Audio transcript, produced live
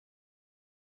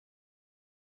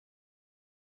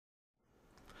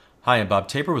Hi, I'm Bob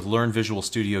Taper with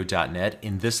LearnVisualStudio.net.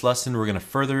 In this lesson, we're going to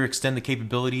further extend the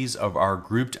capabilities of our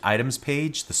grouped items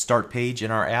page, the start page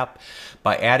in our app,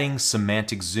 by adding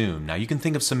Semantic Zoom. Now, you can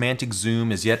think of Semantic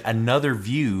Zoom as yet another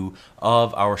view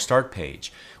of our start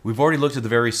page. We've already looked at the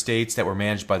various states that were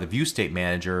managed by the View State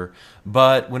Manager,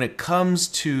 but when it comes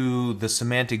to the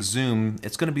Semantic Zoom,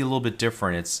 it's going to be a little bit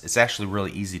different. It's actually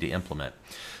really easy to implement.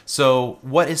 So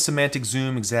what is Semantic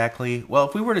Zoom exactly? Well,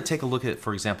 if we were to take a look at,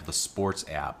 for example, the sports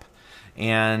app,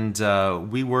 and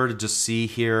we were to just see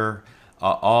here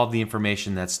all the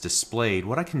information that's displayed,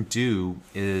 what I can do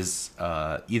is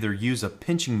either use a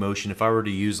pinching motion if I were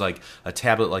to use like a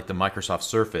tablet like the Microsoft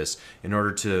Surface in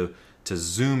order to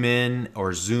zoom in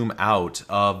or zoom out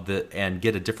of and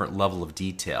get a different level of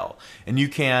detail. And you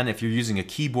can, if you're using a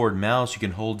keyboard mouse, you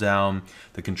can hold down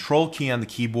the control key on the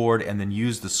keyboard and then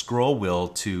use the scroll wheel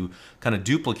to kind of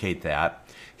duplicate that.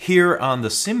 Here on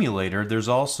the simulator, there's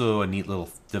also a neat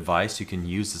little device. You can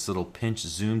use this little pinch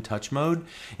zoom touch mode,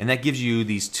 and that gives you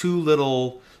these two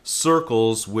little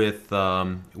circles with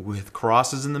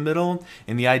crosses in the middle.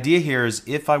 And the idea here is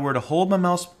if I were to hold my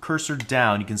mouse cursor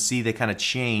down, you can see they kind of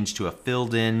change to a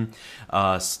filled in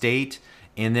state,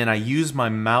 and then I use my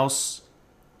mouse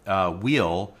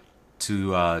wheel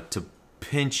to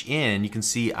pinch in. You can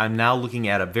see I'm now looking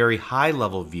at a very high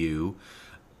level view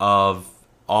of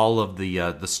all of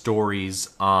the stories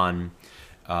on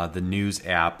the news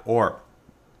app, or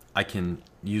I can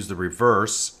use the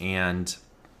reverse and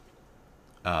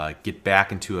get back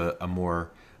into a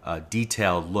more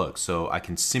detailed look. So I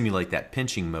can simulate that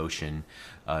pinching motion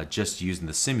just using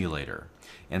the simulator.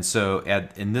 And so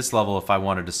in this level, if I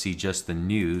wanted to see just the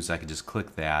news, I could just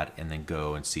click that and then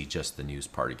go and see just the news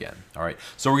part again. All right,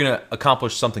 so we're going to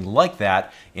accomplish something like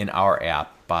that in our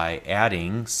app by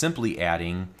simply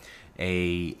adding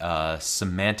a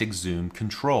semantic zoom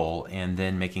control and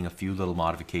then making a few little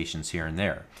modifications here and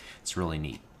there. It's really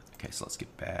neat. Okay, so let's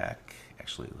get back.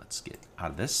 Actually, let's get out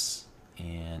of this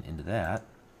and into that.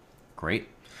 Great.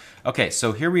 Okay,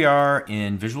 so here we are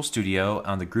in Visual Studio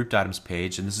on the grouped items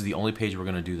page, and this is the only page we're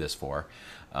going to do this for,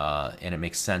 and it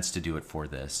makes sense to do it for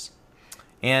this.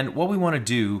 And what we want to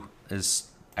do is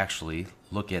actually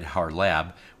look at our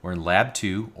lab. We're in Lab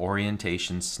 2,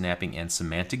 Orientation, Snapping, and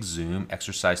Semantic Zoom,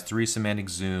 Exercise 3, Semantic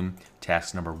Zoom,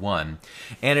 Task number 1.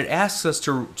 And it asks us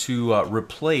to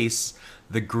replace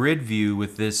the grid view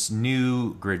with this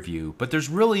new grid view. But there's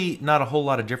really not a whole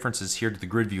lot of differences here to the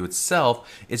grid view itself.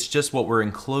 It's just what we're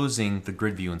enclosing the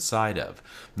grid view inside of.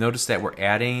 Notice that we're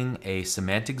adding a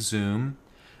Semantic Zoom,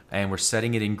 and we're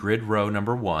setting it in grid row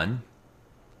number 1.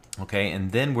 Okay,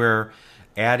 and then we're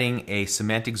adding a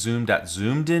semantic zoomed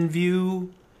in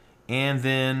view, and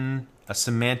then a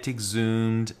semantic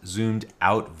zoomed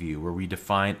out view where we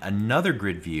define another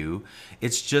grid view.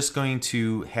 It's just going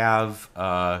to have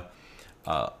a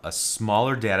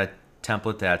smaller data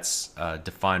template that's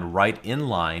defined right in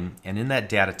line, and in that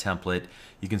data template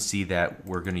you can see that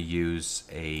we're going to use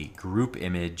a group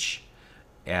image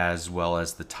as well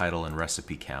as the title and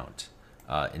recipe count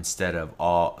instead of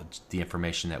all the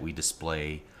information that we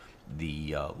display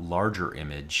the larger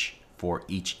image for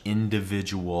each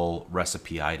individual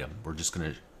recipe item. We're just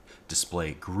going to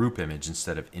display group image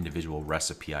instead of individual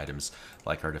recipe items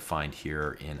like are defined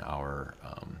here in our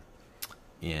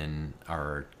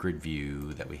grid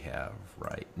view that we have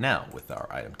right now with our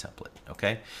item template.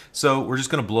 Okay, so we're just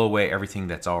going to blow away everything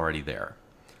that's already there.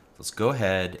 Let's go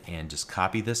ahead and just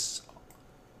copy this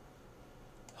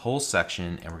whole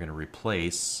section, and we're going to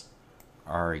replace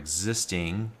our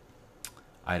existing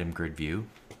item grid view.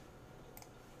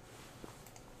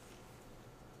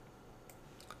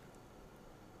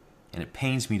 And it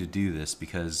pains me to do this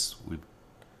because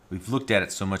we've looked at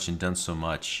it so much and done so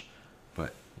much,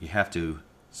 but you have to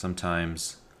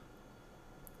sometimes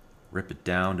rip it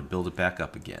down to build it back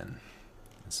up again.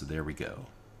 And so there we go.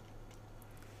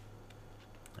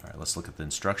 All right, let's look at the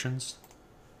instructions.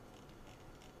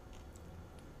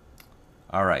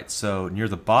 All right, so near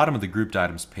the bottom of the grouped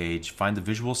items page, find the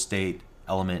visual state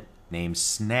element named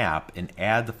Snap and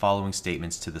add the following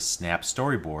statements to the Snap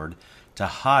storyboard to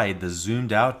hide the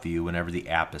zoomed out view whenever the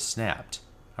app is snapped.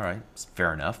 All right,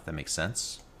 fair enough, that makes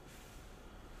sense.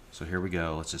 So here we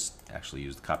go. Let's just actually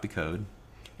use the copy code,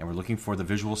 and we're looking for the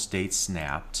visual state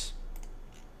snapped.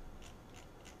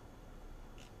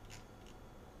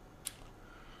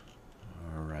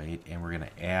 All right, and we're going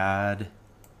to add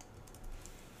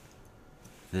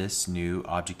this new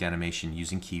object animation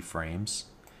using keyframes.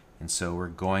 And so we're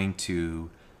going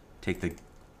to take the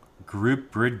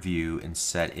group grid view and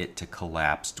set it to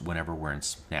collapsed whenever we're in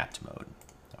snapped mode.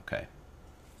 Okay.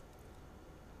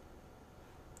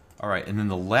 All right, and then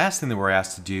the last thing that we're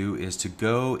asked to do is to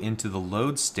go into the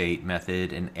load state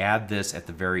method and add this at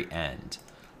the very end.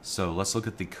 So let's look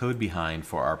at the code behind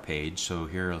for our page. So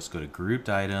here, let's go to grouped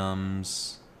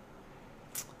items,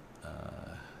 the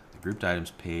grouped items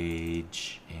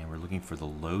page, and we're looking for the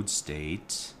load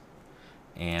state.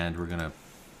 And we're gonna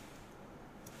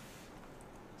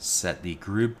set the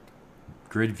group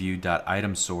grid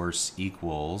view.item source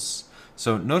equals.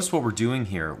 So notice what we're doing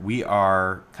here. We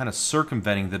are kind of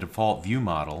circumventing the default view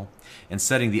model and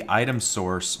setting the item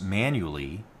source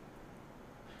manually.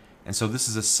 And so this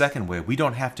is a second way. We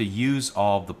don't have to use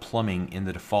all of the plumbing in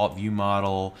the default view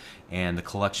model and the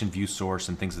collection view source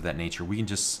and things of that nature. We can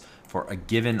just, for a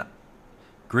given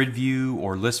grid view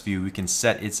or list view, we can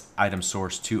set its item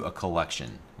source to a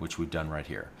collection, which we've done right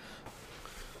here.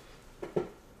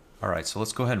 All right, so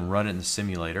let's go ahead and run it in the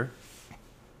simulator.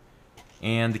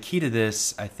 And the key to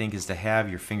this, I think, is to have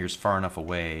your fingers far enough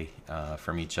away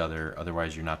from each other.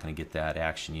 Otherwise, you're not going to get that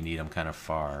action. You need them kind of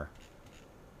far.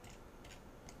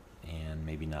 And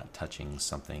maybe not touching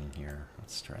something here.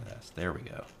 Let's try this. There we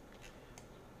go.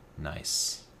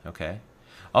 Nice. Okay.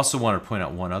 I also wanted to point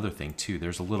out one other thing, too.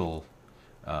 There's a little...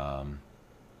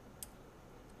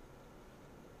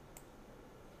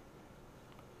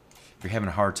 if you're having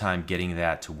a hard time getting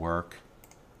that to work,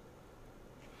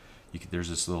 there's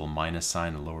this little minus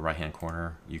sign in the lower right-hand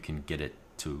corner. You can get it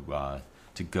to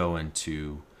go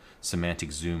into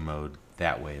semantic zoom mode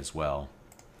that way as well,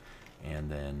 and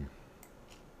then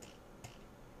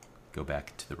go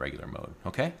back to the regular mode.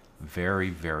 Okay,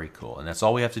 very, very cool. And that's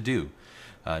all we have to do.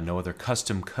 No other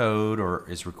custom code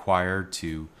is required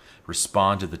to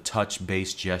respond to the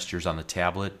touch-based gestures on the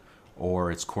tablet or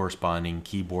its corresponding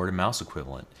keyboard and mouse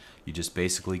equivalent. You just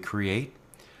basically create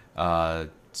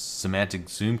semantic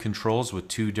zoom controls with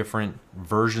two different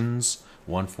versions,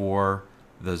 one for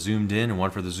the zoomed in and one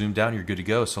for the zoomed out, and you're good to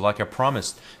go. So like I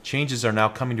promised, changes are now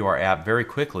coming to our app very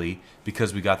quickly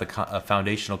because we got the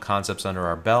foundational concepts under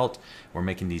our belt. We're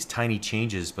making these tiny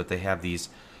changes, but they have these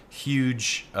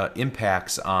huge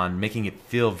impacts on making it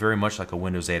feel very much like a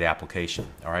Windows 8 application.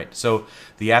 All right, so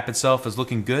the app itself is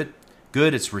looking good.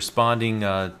 It's responding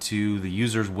to the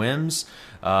user's whims.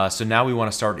 So now we want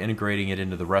to start integrating it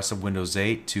into the rest of Windows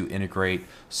 8 to integrate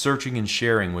searching and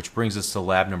sharing, which brings us to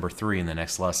lab number 3 in the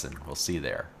next lesson. We'll see you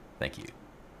there. Thank you.